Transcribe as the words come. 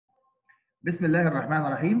Bismillah ar-Rahman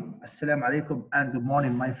ar-Rahim. Assalamu alaikum and good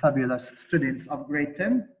morning, my fabulous students of grade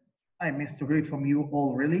 10. I miss to hear from you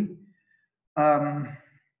all really. Um,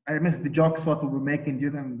 I missed the jokes what we were making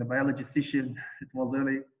during the biology session. It was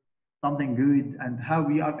really something good and how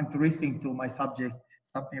we are interesting to my subject.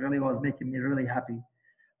 Something really was making me really happy.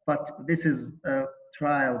 But this is a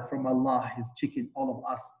trial from Allah. He's checking all of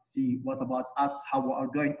us, see what about us, how we are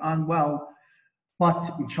going on. Well,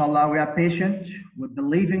 but inshallah, we are patient. We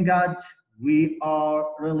believe in God. We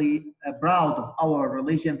are really proud of our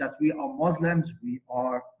religion that we are Muslims. We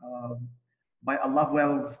are, by Allah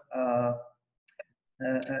wills,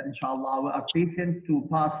 inshallah, we are patient to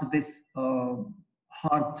pass this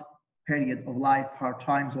hard period of life, hard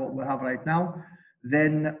times, what we have right now.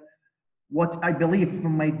 Then what I believe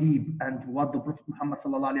from my deep and what the Prophet Muhammad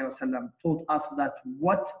sallallahu alaihi wasallam taught us that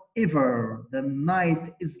whatever the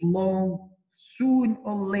night is long, soon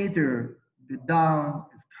or later the dawn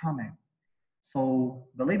is coming. So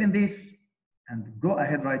believe in this and go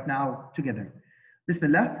ahead right now together.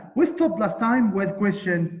 Bismillah. We stopped last time with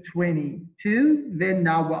question 22. Then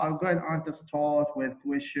now we are going on to start with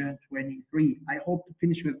question 23. I hope to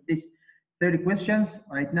finish with this 30 questions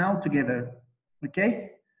right now together.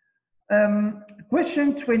 Okay?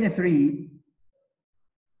 Question 23,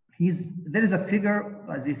 there is a figure,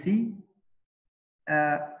 as you see.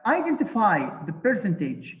 Identify the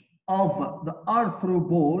percentage of the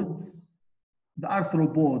arthropods, the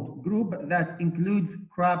arthropod group that includes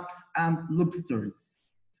crabs and lobsters.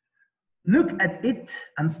 Look at it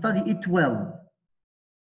and study it well.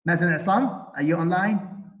 Mazen Islam, are you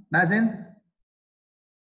online? Mazen?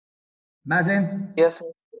 Mazen? Yes.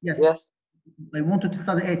 Yes. Yes. I wanted to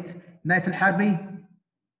study it. Naif al-Harbi,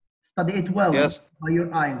 study it well. Yes. By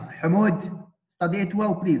your eyes. Hamoud, study it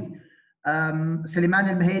well, please. Suleiman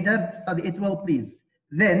al-Mahidab, study it well, please.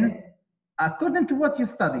 Then, according to what you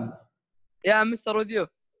study. Yeah, Mr. Audio.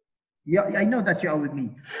 Yeah, I know that you are with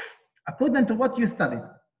me. According to what you studied,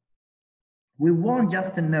 we want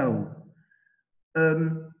just to know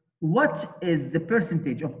what is the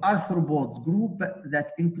percentage of arthropods group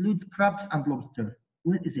that includes crabs and lobster?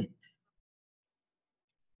 What is it?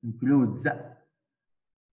 Includes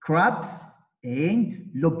crabs and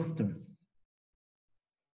lobsters.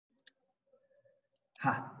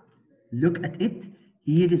 Look at it.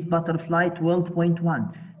 Here is butterfly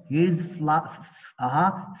 12.1. Here's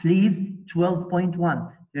fleas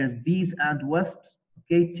 12.1. There's bees and wasps,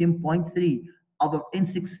 okay, 10.3. Other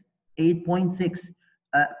insects 8.6.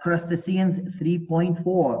 Crustaceans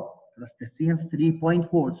 3.4. Crustaceans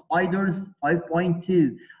 3.4. Spiders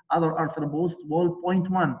 5.2. Other arthropods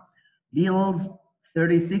 12.1. Beetles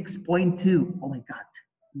 36.2. Oh my God.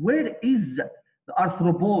 Where is the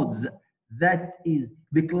arthropods? That is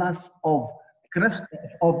the class of crabs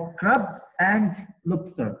and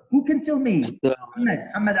lobster. Who can tell me?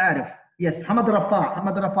 Hamad Arif. Yes, Hamad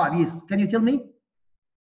Rafa. Yes. Can you tell me?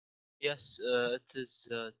 Yes, it is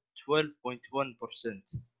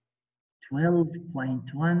 12.1%.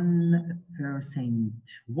 12.1%.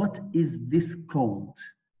 What is this called?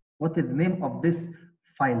 What is the name of this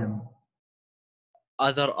phylum?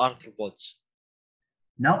 Other arthropods.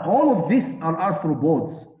 Now, all of these are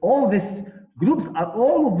arthropods. All these groups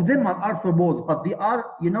all of them are arthropods, but they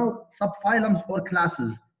are, subphylums or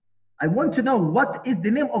classes. I want to know what is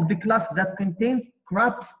the name of the class that contains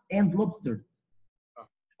crabs and lobsters.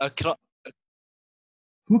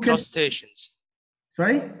 Crustaceans.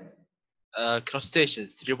 Sorry?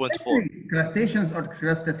 Crustaceans, 3.4. Crustaceans or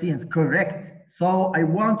crustaceans, correct. So I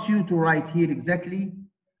want you to write here exactly.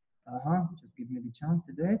 Just give me the chance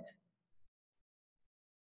to do it.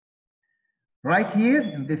 Right here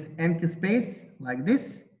in this empty space, like this.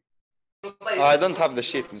 I don't have the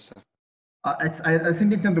sheet, Mr. I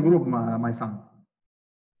sent it in the group, my son.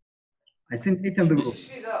 I sent it in the group.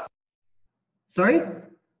 Sorry?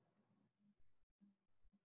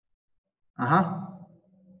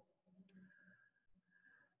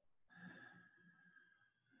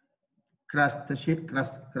 Crustaceans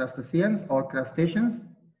or crustaceans,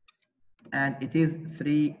 and it is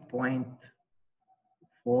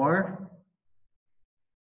 3.4%.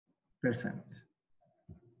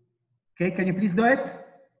 Okay, can you please do it?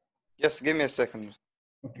 Yes, give me a second.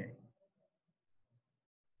 Okay.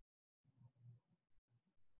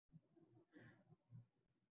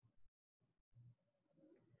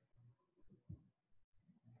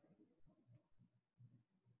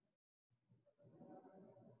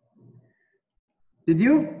 Did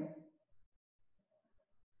you?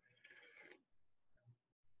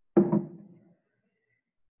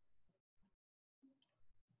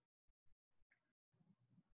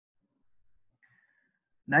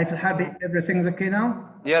 Naif Habi, everything's okay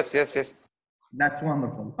now? Yes. That's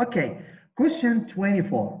wonderful. Okay, question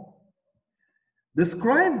 24.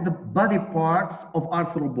 Describe the body parts of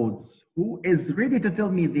arthropods. Who is ready to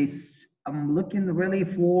tell me this? I'm looking really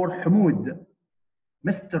for Hamoud.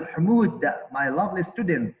 Mr. Hamoud, my lovely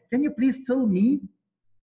student. Can you please tell me?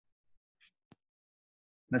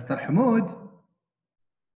 Mr. Hamoud.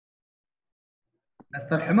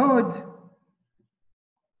 Mr. Hamoud.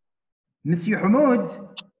 Monsieur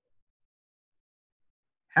Hamoud.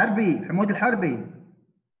 Harbi, Hamoud al-Harbi.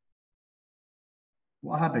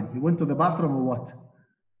 What happened? He went to the bathroom or what?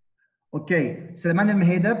 Okay, Suleiman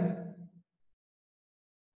al-Mahidab.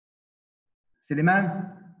 Suleiman.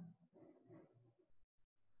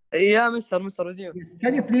 Yeah, Mr. with you.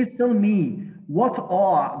 Can you please tell me what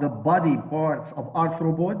are the body parts of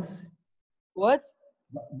arthropods? What?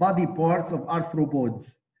 Body parts of arthropods.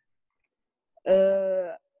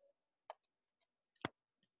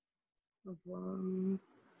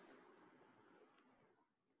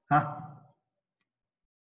 Huh?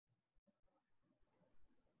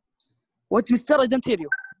 What, Mr. I don't hear you.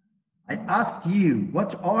 I asked you,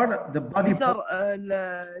 what are the body مستر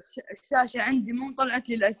parts? الشاشة عندي مو طلعت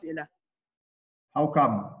لي الأسئلة. How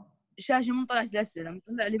come? الشاشة مو طلعت لي الأسئلة،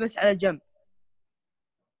 مطلع لي بس على جنب.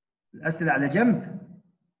 الأسئلة على جنب؟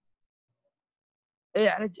 إيه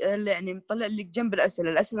على يعني مطلع لي جنب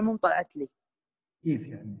الأسئلة مو طلعت لي. كيف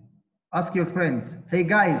يعني؟ Ask your friends. Hey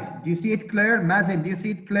guys, do you see it clear? Mazen, do you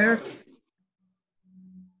see it clear?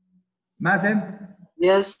 Mazen?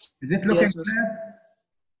 Yes. Is it looking Yes, clear?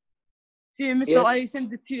 See, Mr. Yes. I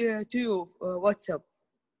send it to you WhatsApp.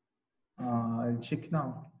 I'll check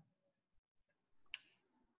now.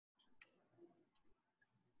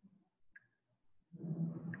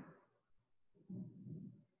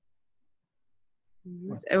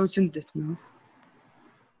 I will send it now.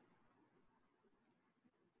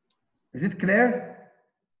 Is it clear?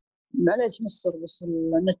 معليش مستر بس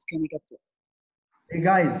النت كان يقطع. Hey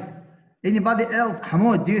guys, anybody else?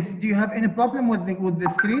 Hamoud, do you have any problem with the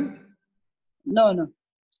screen? No.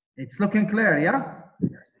 It's looking clear, yeah?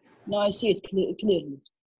 No, I see it clearly.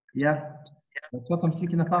 Yeah, that's what I'm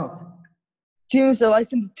speaking about. See, Mr. I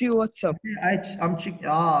send it to you WhatsApp. I'm checking.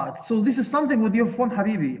 So this is something with your phone,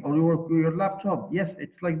 Habibi, or your laptop. Yes,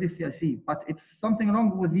 it's like this. I see, but it's something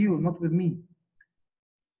wrong with you, not with me.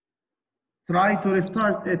 Try to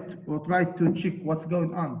restart it or try to check what's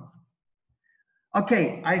going on.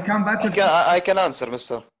 Okay, I come back. I can answer,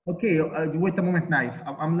 Mister. Okay, wait a moment, Naif.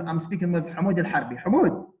 I'm speaking with Hamoud al-Harbi.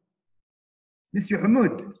 Hamoud, Monsieur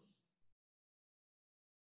Hamoud.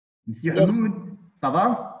 Monsieur Yes. Hamoud, ça va?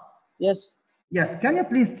 Yes. Yes, can you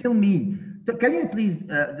please tell me, can you please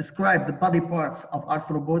describe the body parts of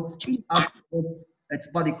arthropods? Each arthropod, its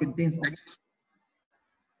body contains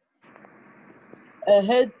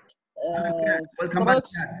Head, welcome back. thorax,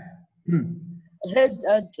 head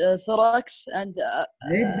and thorax and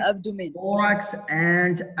Head, abdomen. thorax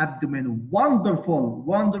and abdomen. Wonderful,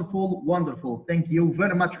 wonderful, wonderful. Thank you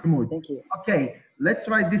very much, Hamoud. Thank you. Okay, let's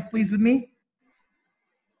write this please with me.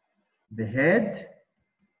 The head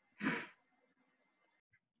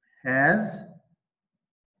has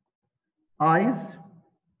eyes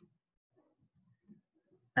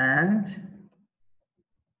and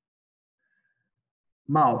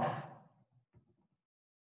mouth.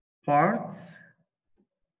 Parts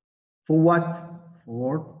for what?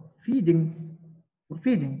 For feeding. For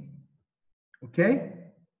feeding. Okay?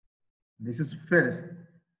 This is first.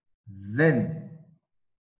 Then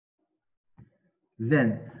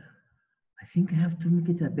I think I have to make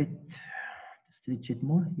it a bit, stretch it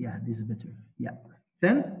more. Yeah, this is better. Yeah.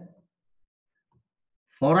 Then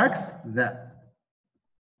thorax, the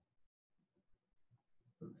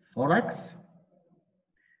thorax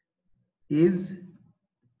is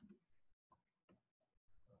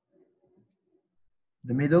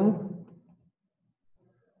the middle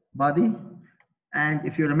body, and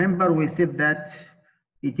if you remember, we said that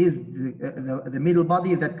it is the middle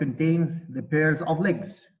body that contains the pairs of legs.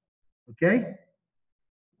 Okay,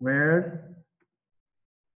 where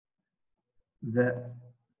the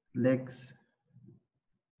legs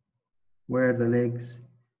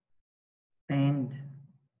and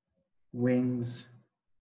wings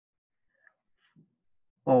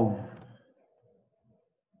of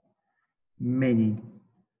many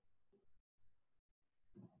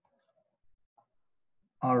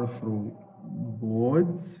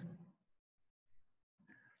arthropods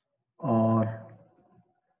are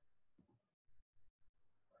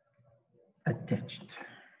attached.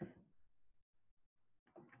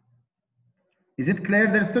 Is it clear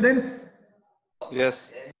there, students?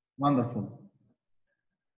 Yes. Wonderful.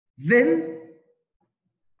 Then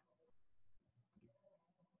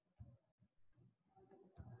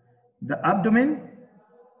The abdomen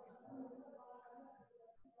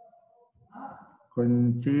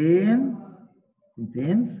contains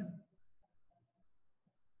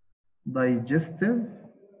digestive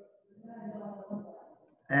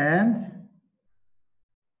and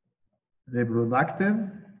reproductive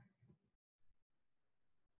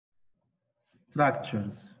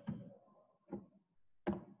structures.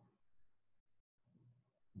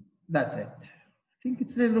 That's it. I think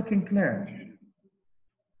it's really looking clear.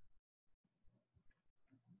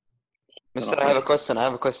 Mister, I have a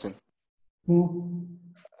question. Who?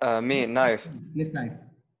 Me, Naif. Yes, Naif.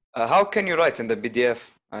 How can you write in the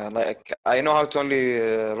PDF? Like I know how to only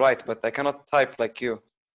write, but I cannot type like you.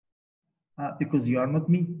 Because you are not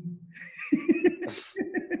me.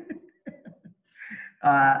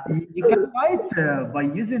 You can write by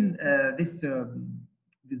using this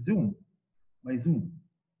the Zoom, by Zoom.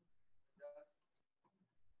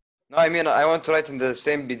 No, I mean I want to write in the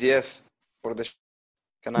same PDF for the.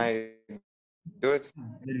 Can I do it?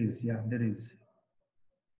 There is, yeah, there is.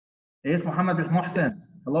 Yes, Muhammad al-Muhsin.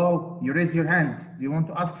 Hello, you raise your hand. Do you want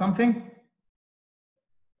to ask something?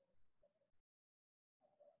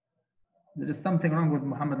 There is something wrong with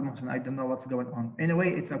Muhammad al-Muhsin. I don't know what's going on.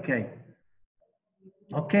 Anyway, it's okay.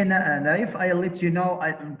 Okay, Naif, I'll let you know.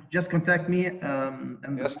 Just contact me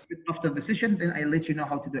and Yes. after the session, then I'll let you know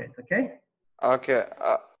how to do it, okay? Okay.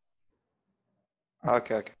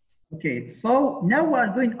 Okay. Okay, so now we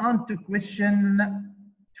are going on to question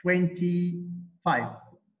 25.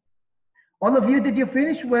 All of you, did you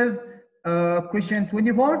finish with question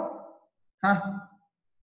 24? Huh?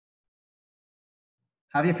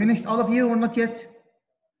 Have you finished, all of you, or not yet?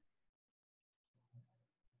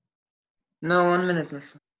 No, 1 minute,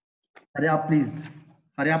 Mister. Hurry up, please.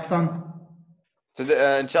 Hurry up, son.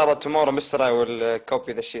 Today, inshallah, tomorrow, Mister, I will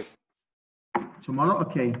copy the sheet. Tomorrow?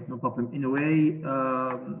 Okay, no problem. Anyway,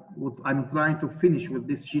 I'm trying to finish with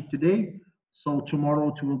this sheet today. So tomorrow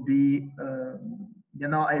it will be,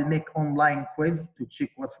 I'll make online quiz to check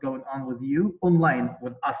what's going on with you, online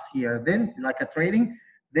with us here. Then, like a training,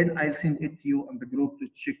 then I'll send it to you in the group to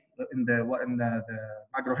check in the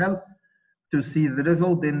macro health to see the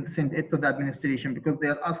result, then send it to the administration because they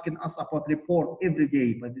are asking us about report every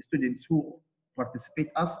day by the students who participate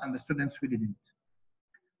us and the students who didn't.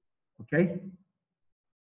 Okay?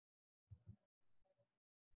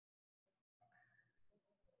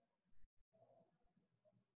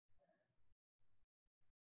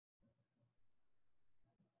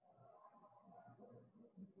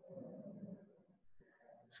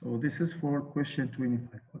 So this is for question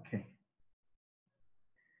 25. Okay.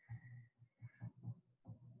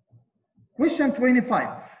 Question 25.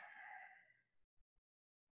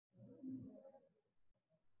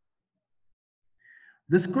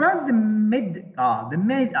 Describe the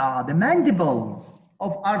mandibles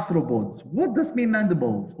of arthropods. What does mean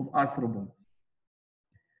mandibles of arthropods?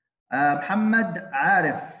 Muhammad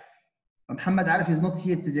Arif is not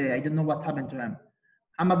here today. I don't know what happened to him.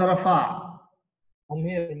 Muhammad Rafa. I'm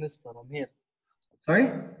here, Mister. I'm here. Sorry?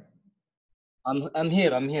 I'm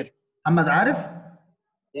here. Muhammad Arif?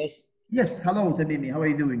 Yes. Yes. Hello, Tabimi. How are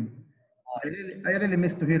you doing? I really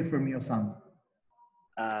miss to hear from you, son.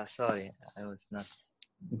 Sorry, I was not.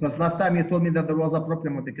 Because last time you told me that there was a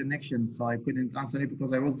problem with the connection, so I couldn't answer it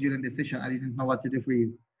because I was during the session. I didn't know what to do for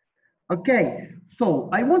you. Okay, so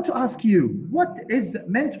I want to ask you, what is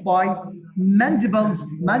meant by mandibles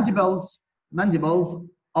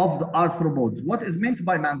of the arthropods? What is meant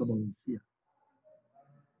by mandibles here?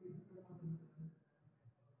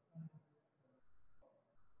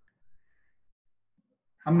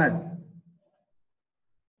 Muhammad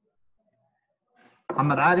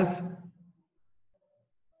Arif.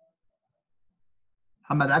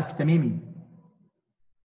 Muhammad Arif Tamimi.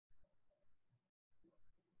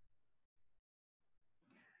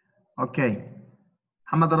 Okay.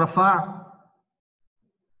 Muhammad Rafa.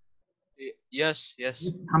 Yes.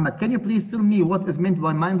 Muhammad, can you please tell me what is meant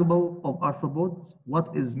by mandible of arthropods?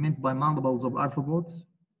 What is meant by mandibles of arthropods?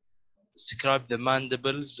 Describe the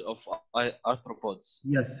mandibles of arthropods.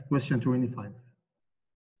 Yes, question 25.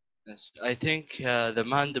 Yes, I think the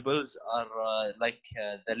mandibles are like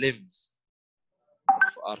the limbs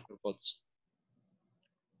of arthropods.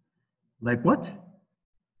 Like what?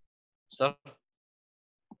 So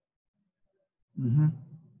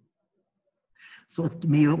So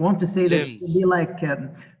may you want to say that it would be like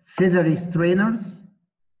feathery strainers,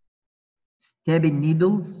 stabbing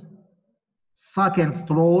needles, sucking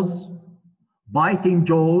straws, biting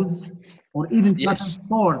jaws, or even cutting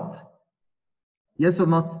sword? Yes or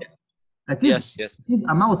not? yes. It is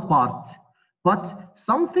a mouth part, but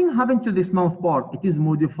something happened to this mouth part. It is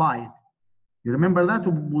modified. You remember that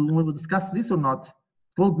when we discussed this or not?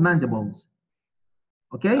 It's called mandibles.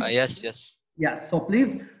 Okay? Yes, yes. Yeah, so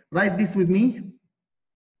please write this with me.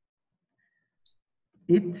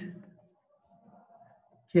 It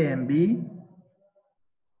can be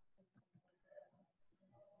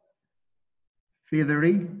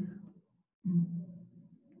feathery,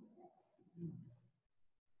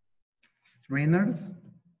 strainers,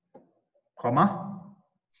 comma,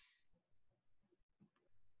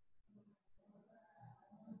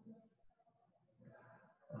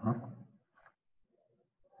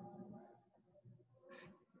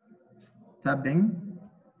 stabbing,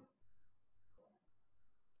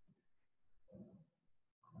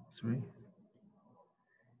 sorry,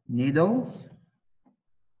 needles,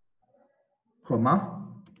 comma,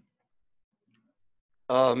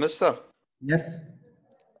 Mister, yes,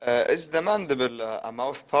 is the mandible a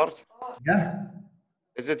mouth part? yeah,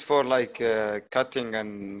 Is it for like cutting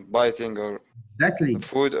and biting or exactly.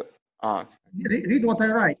 food? Ah, Read what I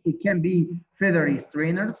write. It can be feathery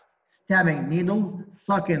strainers, stabbing needles,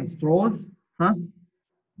 sucking straws, huh?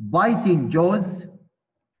 Biting jaws,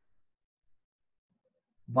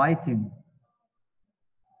 biting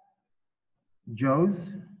jaws.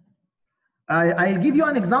 I'll give you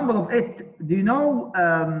an example of it. Do you know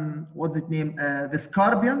what's its name? The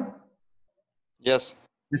scorpion. yes.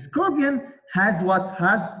 The scorpion has what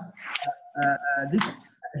has this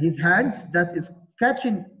his hands that is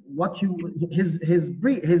catching what you his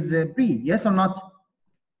breed. Yes or not?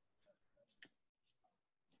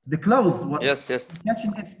 The claws what Yes, yes.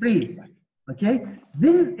 catching its prey. Okay,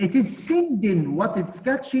 then it is sending what it's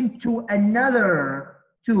catching to another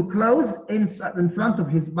two claws in front of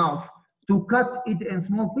his mouth to cut it in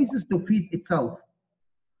small pieces to feed itself.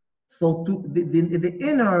 So to the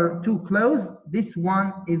inner two claws, this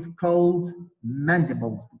one is called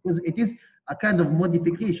mandibles because it is a kind of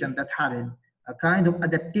modification that happened, a kind of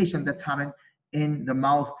adaptation that happened in the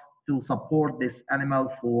mouth to support this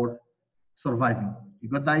animal for surviving. You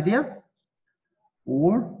got the idea?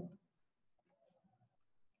 Or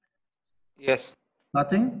Yes.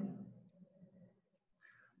 cutting,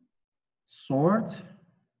 swords,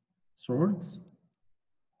 swords.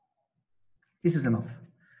 This is enough.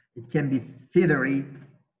 It can be feathery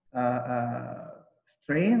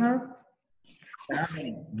strainer,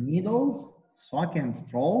 stabbing needles, sucking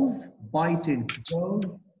straws, biting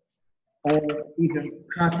claws, or even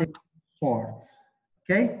cutting swords.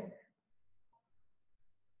 Okay?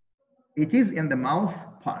 It is in the mouth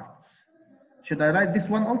parts. Should I write this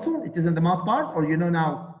one also? It is in the mouth part, or you know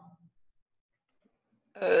now?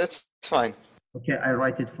 It's fine. Okay, I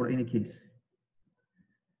write it for any case.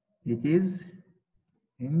 It is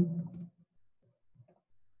in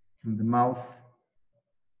the mouth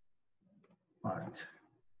part.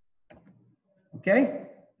 Okay,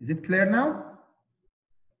 is it clear now?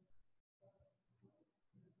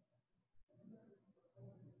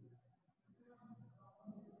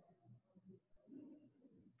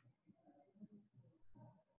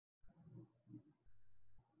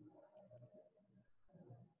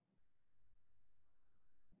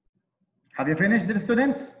 Have you finished, dear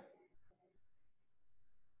students?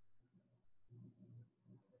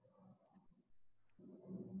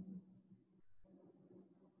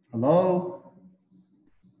 Hello?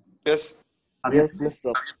 Yes. Have you Yes, finished?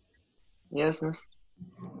 Mister. Yes, miss.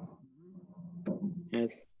 Yes.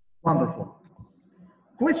 Wonderful.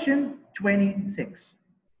 Question 26.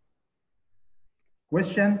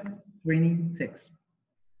 Question 26.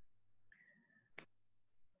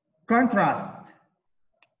 Contrast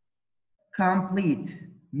complete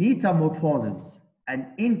metamorphosis and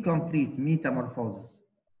incomplete metamorphosis.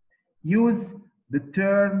 Use the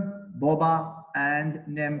term boba and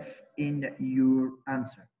nymph in your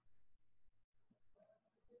answer.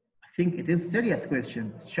 I think it is a serious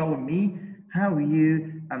question, showing me how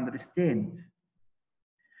you understand.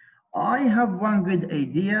 I have one good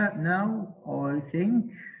idea now. I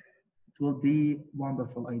think it will be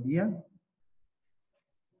wonderful idea.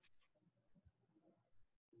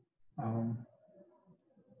 I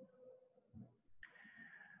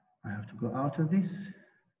have to go out of this.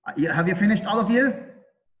 Have you finished, all of you?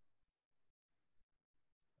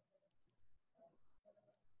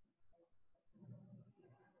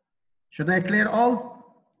 Should I clear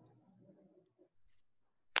all?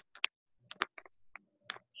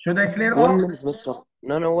 Should I clear all? 1 minute, Mister.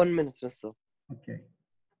 No, 1 minute, Mister. Okay.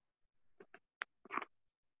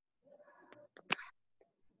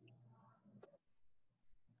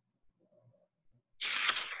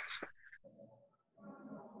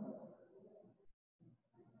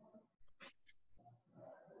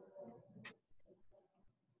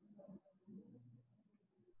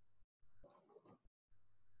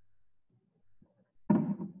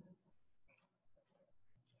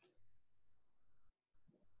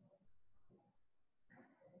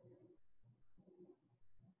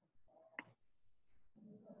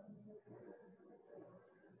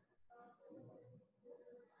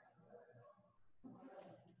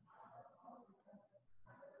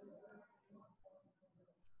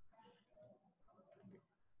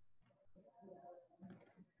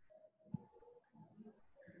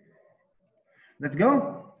 Let's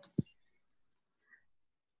go.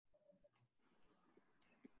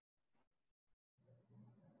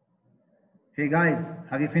 Hey guys,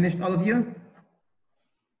 have you finished all of you?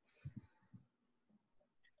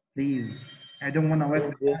 Please, I don't want to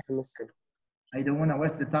waste. Yes, Mr. I don't want to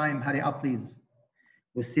waste the time. Hurry up, please.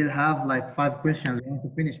 We still have like 5 questions. We need to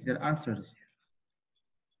finish their answers.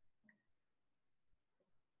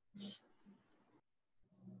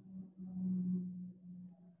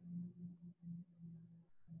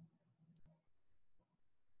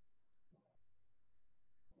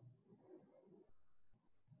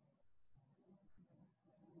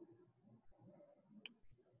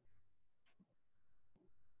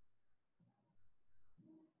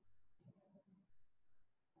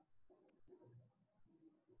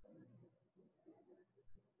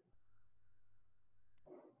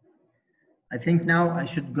 I think now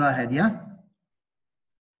I should go ahead, yeah?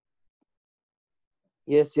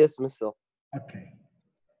 Yes, Mr. Okay.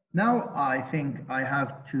 Now I think I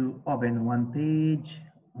have to open one page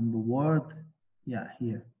on the Word. Yeah,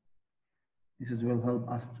 here. This will help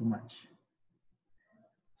us too much.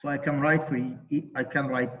 So I can write I can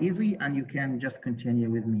write easy and you can just continue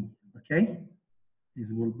with me, okay?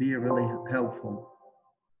 This will be really helpful.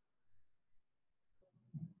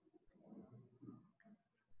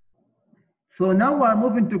 So now we're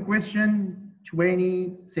moving to question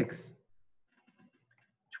 26.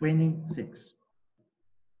 26.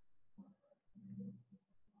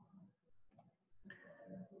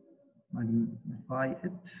 Magnify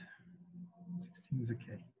it. 16 is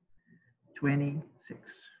okay. 26.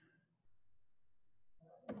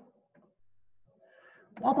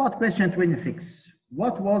 What about question 26?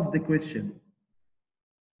 What was the question?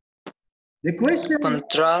 The question.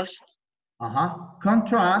 Contrast.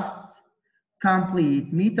 Contrast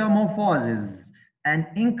complete metamorphosis and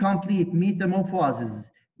incomplete metamorphosis.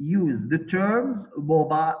 Use the terms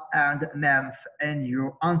boba and nymph in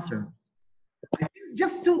your answer.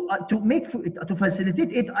 Just to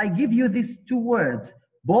facilitate it, I give you these 2 words,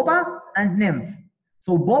 boba and nymph.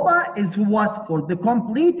 So boba is what? For the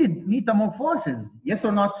completed metamorphosis. Yes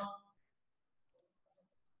or not?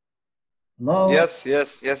 Hello? Yes.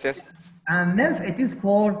 And nymph, it is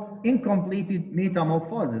for incompleted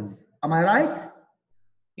metamorphosis. Am I right?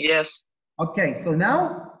 Yes. Okay, so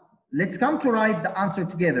now let's come to write the answer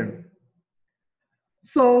together.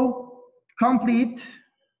 So complete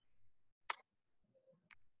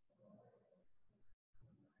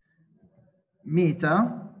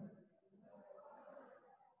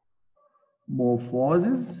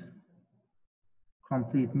metamorphosis,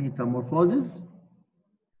 complete metamorphosis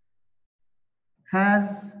has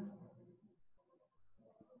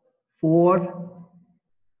 4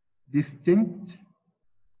 distinct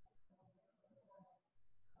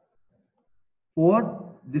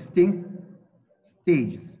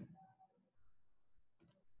stages,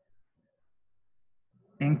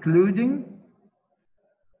 including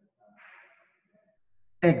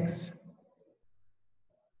eggs,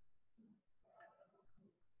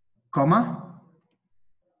 comma,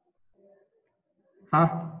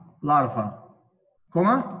 larva,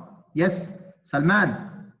 comma, yes, Salman.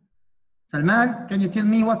 Salman, can you tell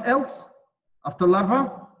me what else after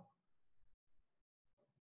larva?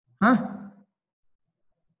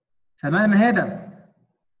 Salman Maheda.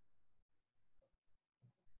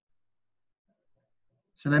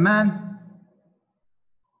 Suleiman.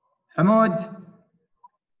 Hamoud.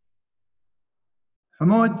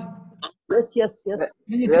 Yes. Yes,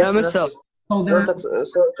 Mr. So there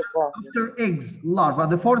after eggs, larva,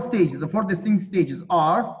 the 4 stages, the 4 distinct stages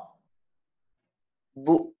are.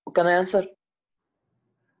 Can I answer?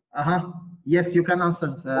 Yes, you can answer.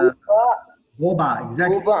 Boba,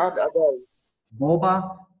 exactly. Boba and adult.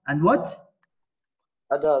 Boba and what?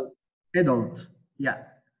 Adult. Adult. Yeah.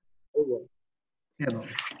 Adult.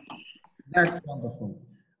 That's wonderful.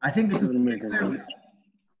 I think it is.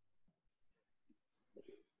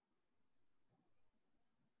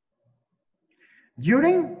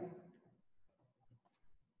 During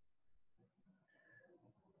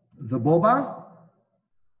the boba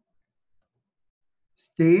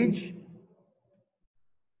stage,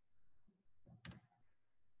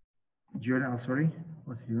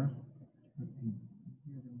 what's here?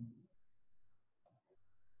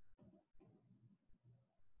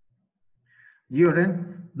 During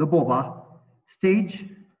the boba stage,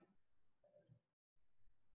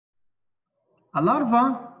 a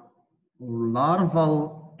larva or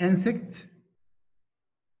larval insect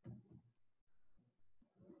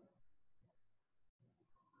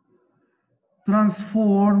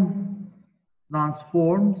transforms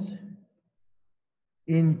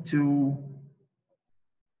into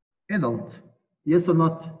adult Yes or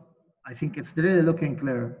not? I think it's really looking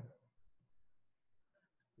clear.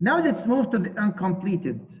 Now let's move to the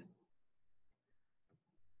uncompleted.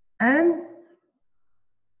 An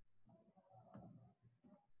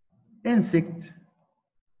insect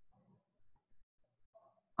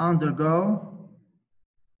undergoing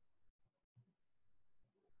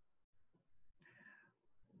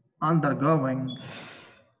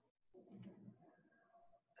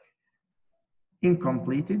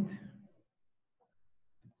incomplete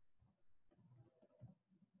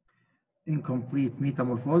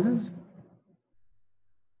metamorphosis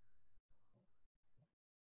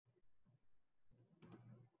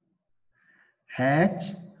hatch.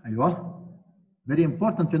 أيوة. Very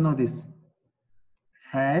important to know this.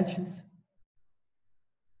 Hatches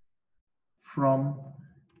from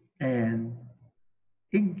an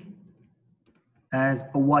egg as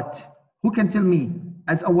a what? Who can tell me?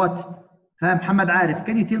 As a what? محمد عارف.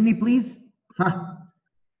 Can you tell me please? Huh?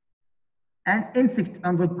 An insect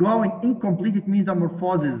undergoing incomplete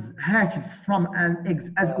metamorphosis hatches from an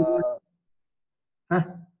egg as a what? Huh?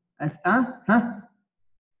 As a? Huh?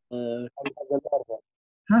 as a larva.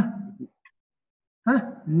 Huh? Huh?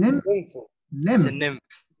 Nymph? It's a Nymph.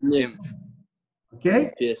 nymph.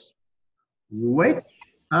 Okay? Yes. Which,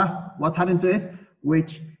 what happened to it?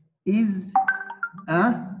 Which is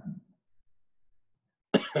a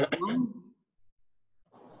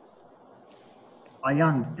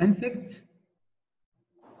young insect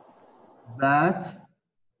that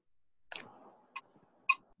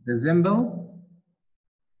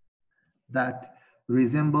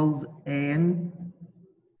resembles an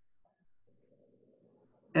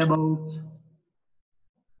adult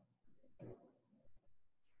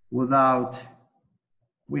without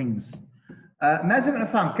wings. Mazin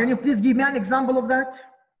Assam, can you please give me an example of that?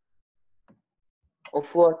 Of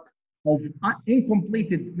what? Of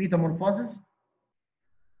incompleted metamorphosis?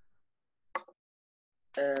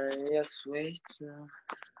 Yes, wait.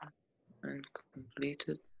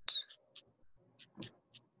 Uncompleted.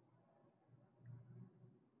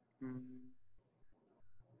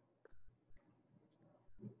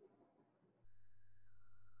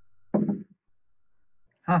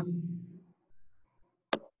 Huh?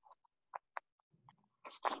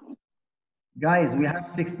 Guys, we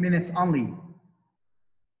have 6 minutes only.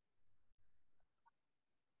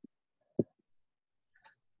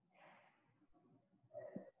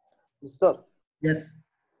 Mister, Yes.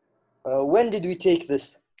 when did we take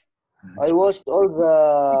this? I watched all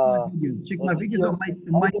the Check my videos on I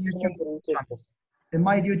my don't YouTube remember we took this. in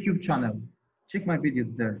my YouTube channel. Check my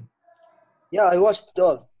videos there. Yeah, I watched it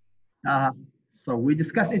all. So we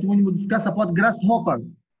discuss it when we discuss about grasshopper.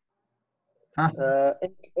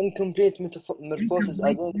 Incomplete metamorphosis.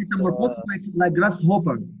 I don't. Metamorphosis like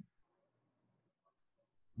grasshopper.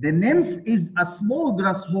 The nymph is a small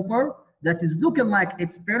grasshopper that is looking like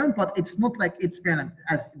its parent, but it's not like its parent,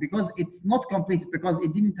 because it's not complete, because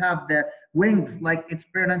it didn't have the wings like its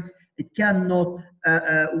parents. It cannot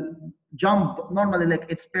jump normally like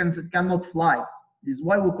its parents. It cannot fly. This is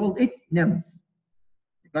why we call it nymphs.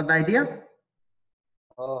 You got the idea?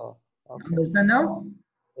 Oh, okay. You understand now?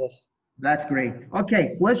 Yes. That's great.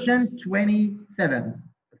 Okay, question 27.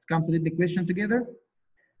 Let's complete the question together.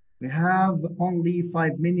 We have only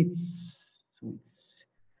 5 minutes. So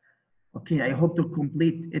okay, I hope to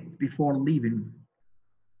complete it before leaving.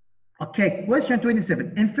 Okay, question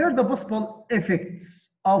 27. Infer the possible effects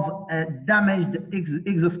of a damaged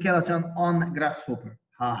exoskeleton on grasshopper.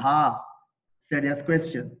 Haha, serious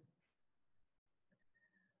question.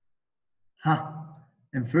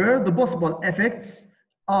 Infer the possible effects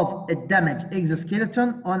of a damaged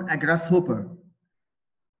exoskeleton on a grasshopper.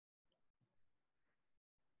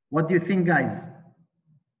 What do you think, guys?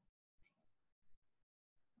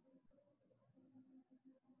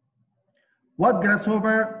 What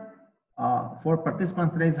grasshopper? For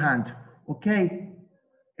participants, raise hand. Okay.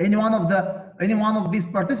 Any one of these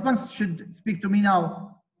participants should speak to me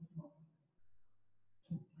now.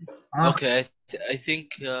 Okay, I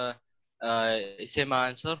think same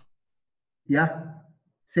answer. Yeah,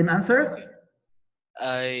 same answer. Okay.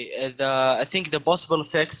 I think the possible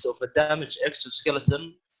effects of a damaged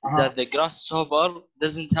exoskeleton is that the grasshopper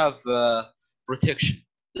doesn't have protection.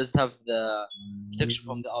 Doesn't have the protection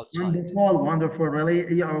from the outside. Wonderful, wonderful.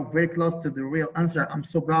 Really, you are very close to the real answer. I'm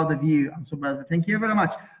so proud of you. I'm so proud of you. Thank you very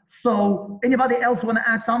much. So, anybody else want to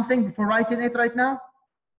add something before writing it right now?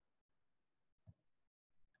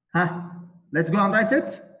 Let's go and write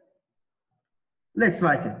it. Let's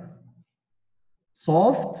write it.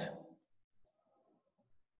 Soft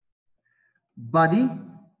body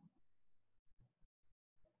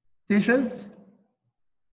tissues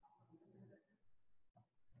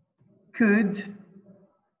could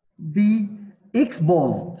be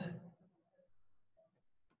exposed.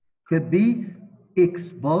 Could be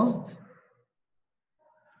exposed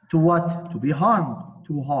to what? To be harmed,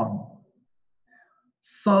 to harm.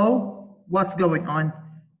 So what's going on?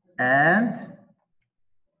 And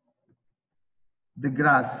the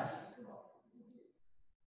grasshopper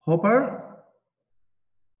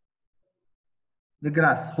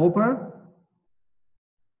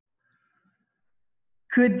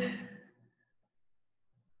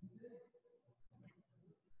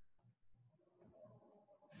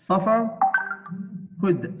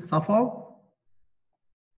could suffer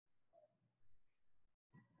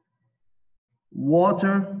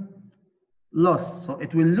water loss. So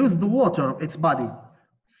it will lose the water of its body.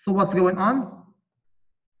 So what's going on?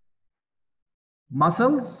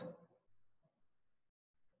 Muscles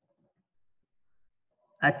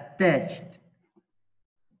attached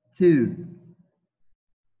to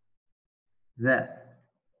the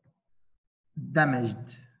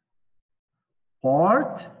damaged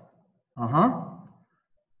part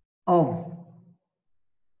of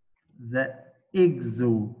the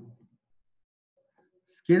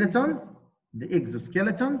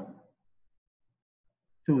exoskeleton,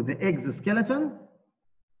 to the exoskeleton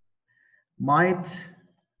might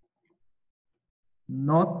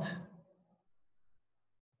not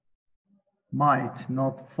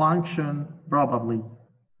function, probably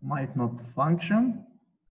might not function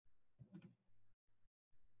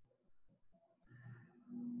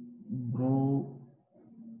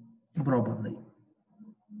probably.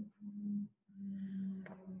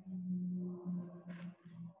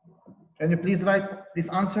 Can you please write this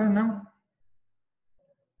answer now?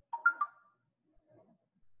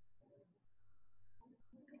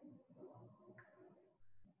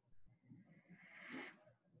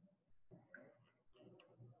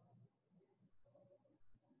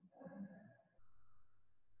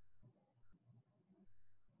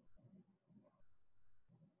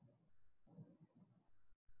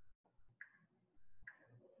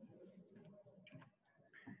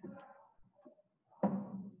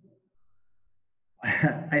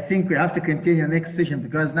 I think we have to continue next session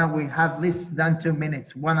because now we have less than 2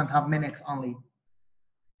 minutes, 1.5 minutes only.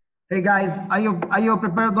 Hey guys, are you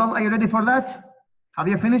prepared? All? Are you ready for that? Have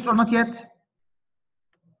you finished or not yet?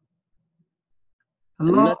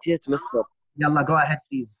 Hello? Not yet, Mister. Yalla, go ahead,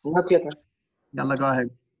 please. Not yet, Mister. Yalla, go ahead.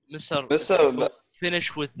 Mister, Mister,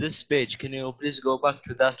 finish with this page. Can you please go back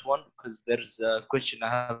to that one? Because there's a question I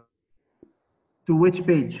have. To which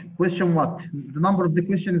page? Question what? The number of the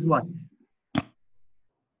question is what?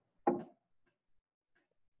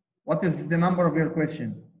 What is the number of your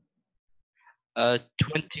question?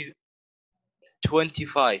 25.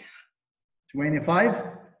 25?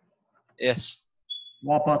 Yes.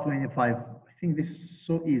 What about 25? I think this is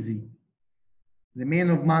so easy. The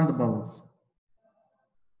mean of mandibles.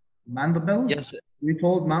 Mandibles? Yes. We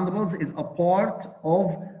told mandibles is a part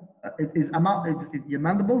of, it is a mouth, your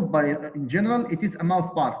mandibles, but in general, it is a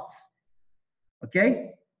mouth parts.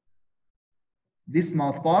 Okay? This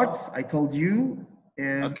mouth parts, I told you,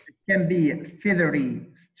 it can be feathery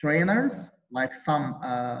strainers, like some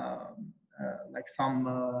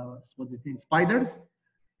spiders.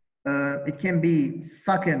 It can be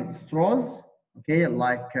sucking straws, okay,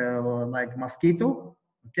 like mosquito,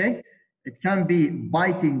 okay. It can be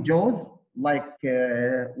biting jaws, like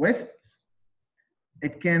wasps.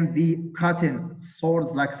 It can be cutting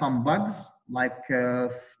swords, like some bugs, like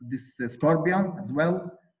this scorpion as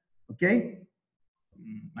well, okay.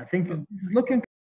 I think it's looking